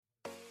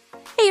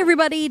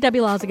everybody, Debbie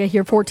Lazaga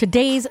here for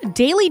today's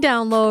daily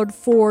download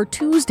for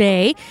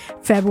Tuesday,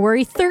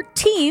 February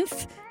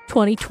 13th,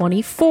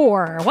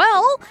 2024.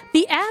 Well,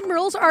 the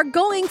Admirals are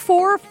going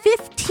for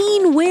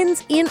 15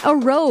 wins in a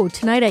row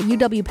tonight at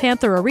UW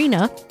Panther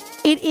Arena.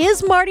 It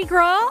is Mardi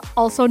Gras,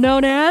 also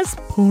known as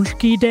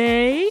Punchki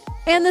Day,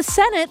 and the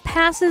Senate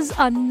passes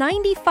a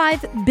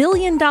 $95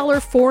 billion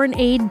foreign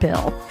aid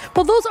bill.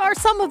 Well, those are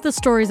some of the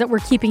stories that we're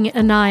keeping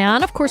an eye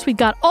on. Of course, we've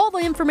got all the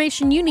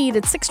information you need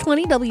at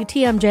 620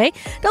 WTMJ,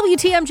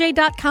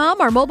 WTMJ.com,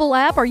 our mobile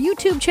app, our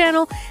YouTube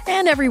channel,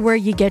 and everywhere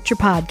you get your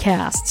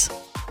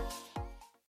podcasts.